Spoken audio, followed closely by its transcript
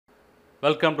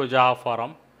Welcome to Java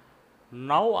Forum.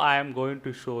 Now I am going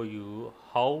to show you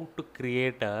how to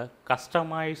create a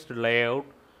customized layout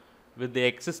with the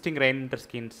existing Rainmeter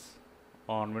skins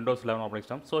on Windows 11 operating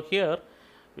system. So here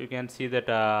you can see that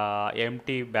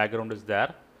empty background is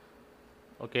there.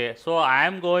 Okay, so I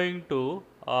am going to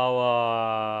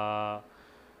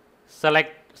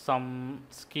select some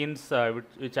skins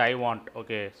which I want.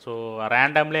 Okay, so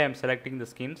randomly I am selecting the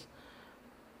skins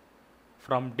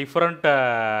from different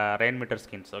Rainmeter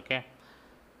skins. Okay,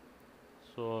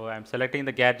 so I am selecting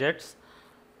the gadgets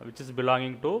which is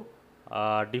belonging to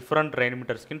different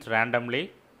Rainmeter skins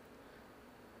randomly.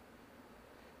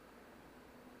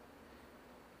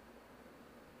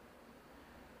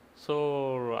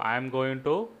 So I am going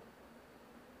to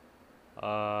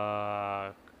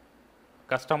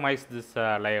customize this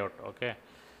layout. Okay,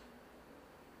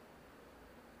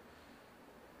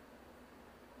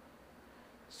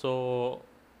 so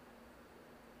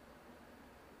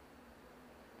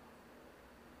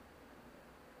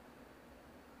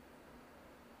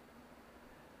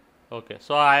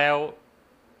so I have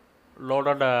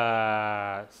loaded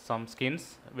some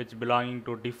skins which belonging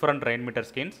to different Rainmeter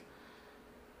skins.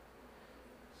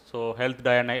 So health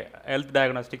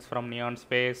diagnostics from Neon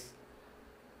Space,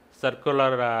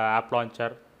 circular app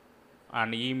launcher,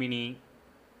 and e-mini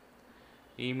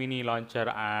launcher,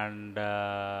 and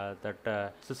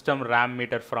that system RAM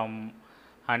meter from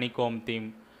honeycomb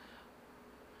theme.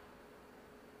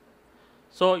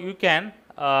 So you can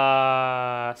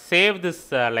save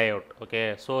this layout.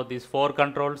 Okay, so these four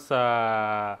controls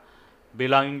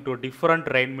belonging to different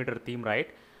Rainmeter theme, right?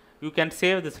 You can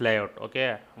save this layout.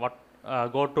 Okay,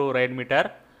 go to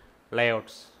Rainmeter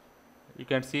layouts. You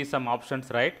can see some options,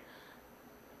 right?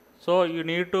 So you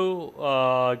need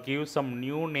to give some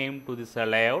new name to this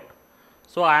layout.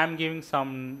 So I am giving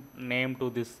some name to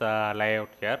this layout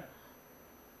here.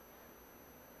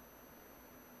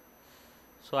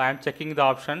 So I am checking the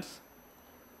options.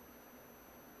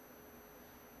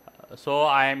 So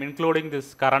I am including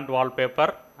this current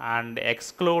wallpaper and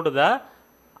exclude the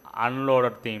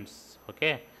unloaded themes.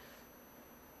 Okay.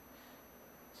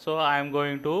 So I am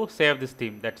going to save this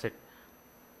theme. That's it.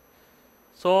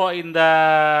 So in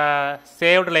the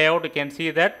saved layout, you can see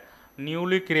that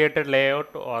newly created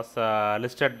layout was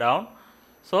listed down.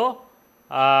 So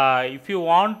if you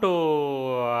want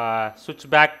to switch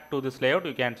back to this layout,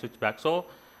 you can switch back. So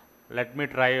let me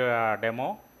try a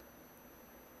demo.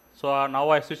 So now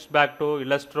I switched back to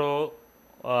Illustro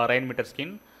Rainmeter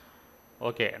skin.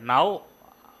 Okay, now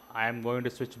I am going to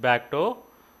switch back to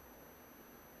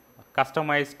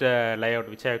customized layout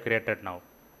which I have created now.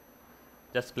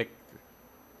 Just click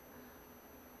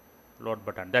load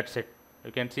button. That's it.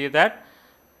 You can see that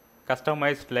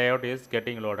customized layout is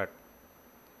getting loaded.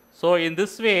 So in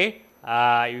this way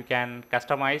you can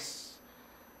customize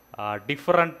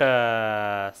different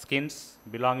skins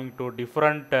belonging to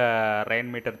different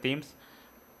Rainmeter themes,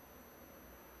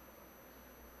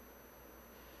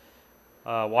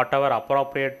 whatever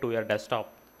appropriate to your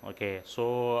desktop. Okay,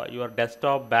 so your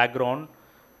desktop background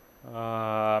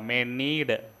may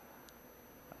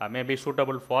be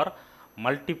suitable for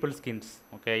multiple skins.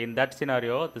 Okay, in that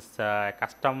scenario this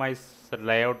customized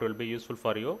layout will be useful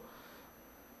for you.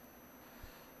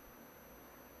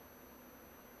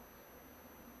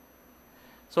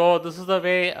 So this is the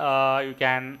way you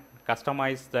can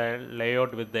customize the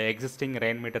layout with the existing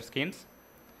Rainmeter skins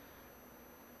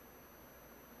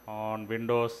on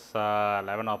Windows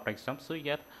 11 operating system. So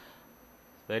here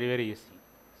very easy.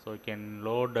 So you can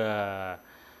load as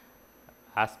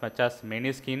much as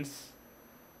many skins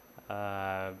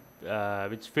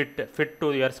which fit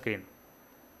to your screen.